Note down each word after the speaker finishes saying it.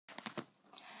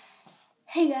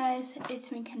Hey guys, it's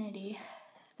me, Kennedy.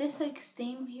 This week's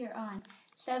theme here on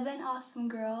 7 Awesome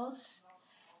Girls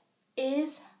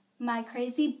is my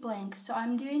crazy blank. So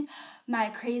I'm doing my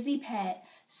crazy pet.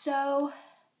 So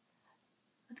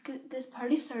let's get this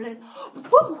party started.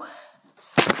 Woo!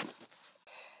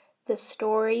 The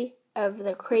story of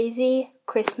the crazy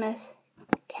Christmas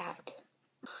cat.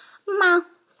 Meow,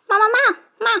 meow, meow,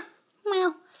 meow,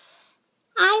 meow.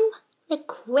 I'm the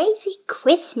crazy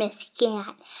Christmas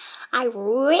cat. I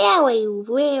really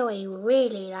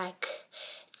like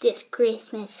this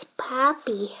Christmas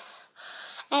puppy.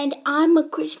 And I'm a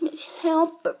Christmas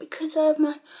helper because I have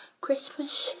my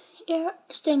Christmas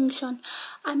things on.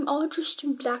 I'm all dressed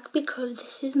in black because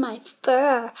this is my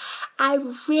fur. I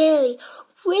really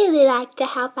like to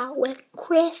help out with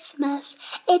Christmas.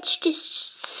 It's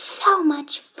just so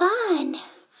much fun.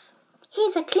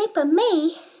 Here's a clip of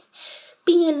me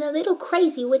being a little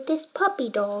crazy with this puppy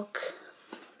dog.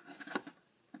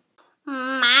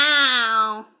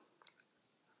 Meow.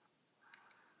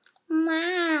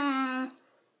 Meow.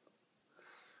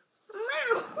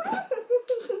 Meow.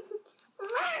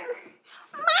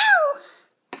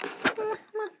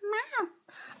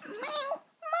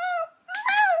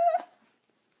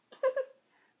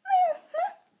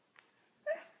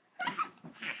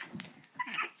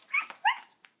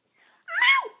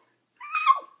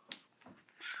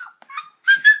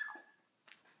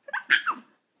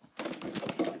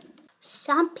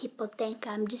 Some people think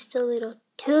I'm just a little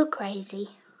too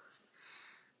crazy.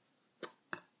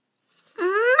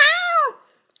 Meow!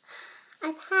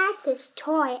 I've had this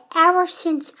toy ever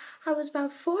since I was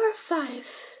about 4 or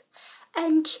 5.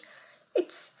 And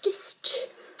it's just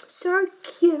so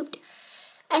cute.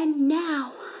 And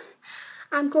now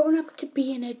I'm growing up to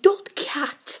be an adult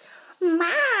cat.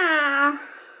 Meow!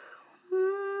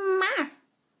 Meow!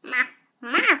 Meow!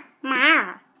 Meow!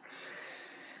 Meow!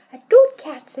 Adult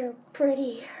cats are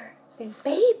prettier than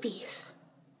babies.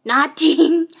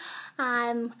 Nothing.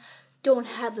 Don't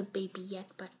have a baby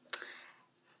yet, but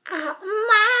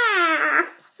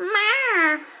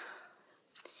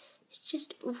it's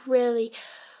just really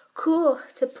cool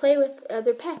to play with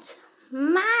other pets.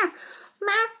 Meow,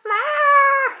 meow,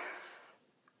 meow.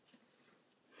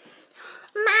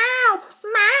 Meow,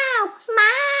 meow,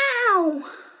 meow.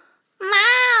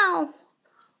 Meow.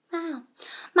 Wow,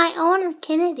 my owner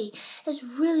Kennedy is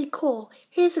really cool.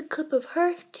 Here's a clip of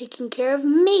her taking care of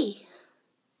me.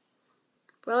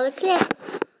 Roll the clip.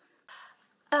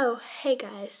 Oh, hey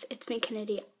guys, it's me,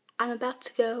 Kennedy. I'm about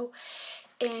to go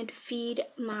and feed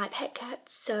my pet cat,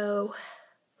 so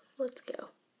let's go.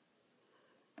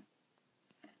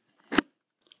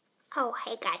 Oh,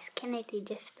 hey guys, Kennedy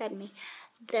just fed me.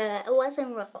 It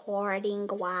wasn't recording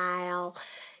while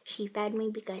she fed me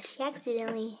because she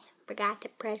accidentally forgot to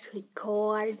press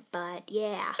record, but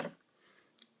yeah.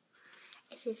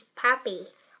 This is Puppy.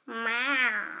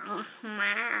 Meow,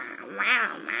 meow,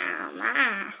 meow, meow,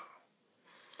 meow.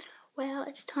 Well,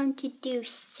 it's time to do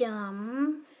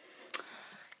some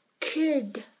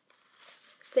kid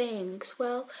things.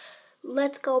 Well,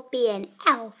 let's go be an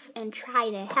elf and try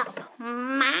to help.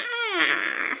 Meow.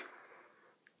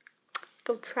 Let's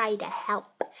go try to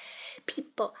help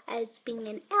people as being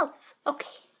an elf.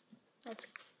 Okay, let's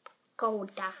go,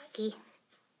 doggy.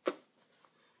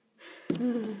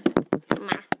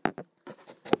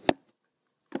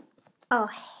 Oh,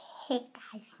 hey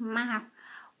guys, Mom.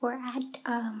 We're at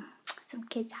some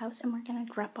kid's house and we're gonna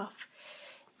drop off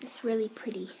this really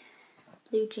pretty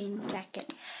blue jean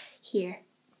jacket here.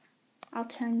 I'll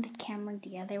turn the camera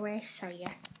the other way so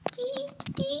you're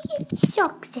so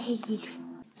excited.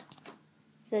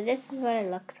 So this is what it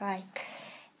looks like.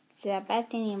 It's a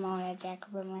Bethany Mona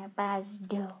jacket with my buzz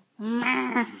dog.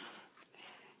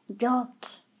 Dog.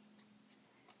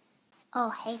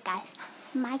 Oh, hey guys.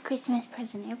 My Christmas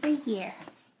present every year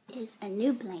is a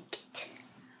new blanket.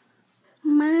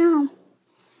 Meow.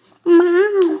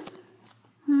 Meow.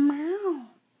 Meow.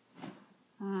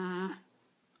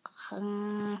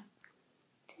 Meow.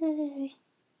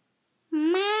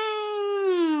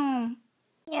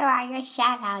 Here are your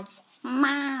shoutouts.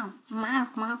 Meow. Meow.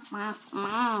 Meow. Meow.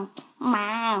 Meow.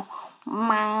 Meow.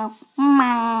 Meow.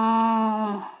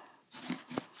 Meow.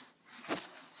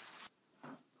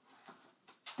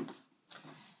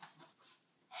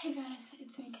 Hey guys,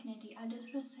 it's me, Kennedy. I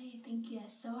just want to say thank you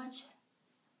guys so much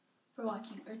for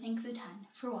watching, or thanks a ton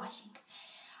for watching.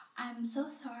 I'm so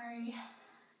sorry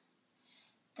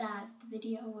that the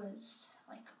video was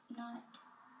not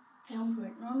filmed where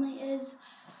it normally is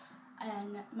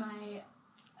in my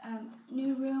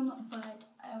new room, but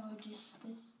this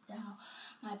is now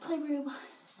my playroom.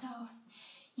 So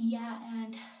yeah,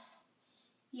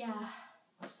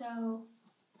 so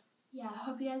yeah, I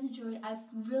hope you guys enjoyed.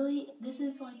 This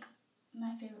is like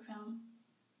my favorite film,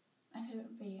 my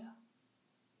favorite film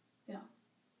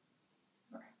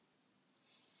ever.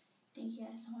 Thank you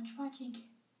guys so much for watching.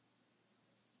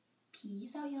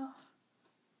 Peace out, y'all.